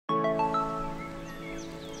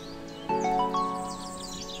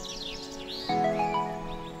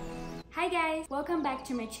Welcome back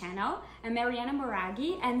to my channel. I'm Mariana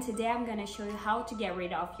Moragi and today I'm gonna show you how to get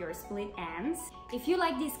rid of your split ends. If you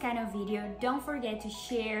like this kind of video, don't forget to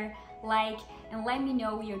share, like, and let me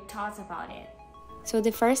know your thoughts about it. So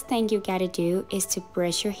the first thing you gotta do is to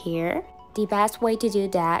brush your hair. The best way to do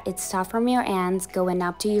that is start from your ends going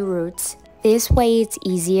up to your roots. This way it's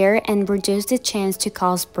easier and reduce the chance to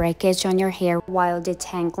cause breakage on your hair while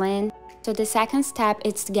detangling. So the second step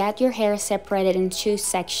is to get your hair separated in two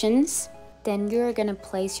sections. Then you're gonna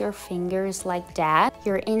place your fingers like that,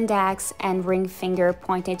 your index and ring finger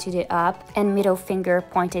pointed to the up and middle finger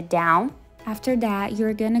pointed down. After that,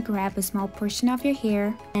 you're gonna grab a small portion of your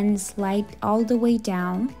hair and slide all the way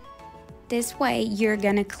down. This way, you're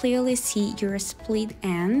gonna clearly see your split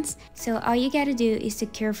ends, so all you gotta do is to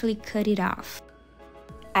carefully cut it off.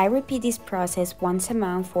 I repeat this process once a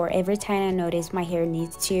month for every time I notice my hair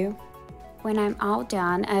needs to. When I'm all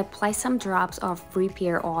done, I apply some drops of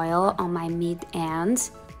repair oil on my mid-ends.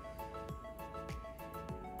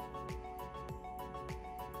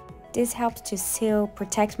 This helps to seal,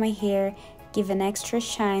 protect my hair, give an extra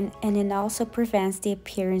shine, and it also prevents the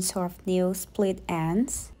appearance of new split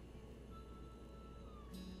ends.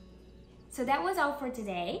 So that was all for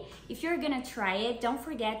today. If you're gonna try it, don't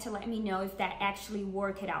forget to let me know if that actually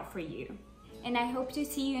worked it out for you. And I hope to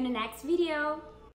see you in the next video.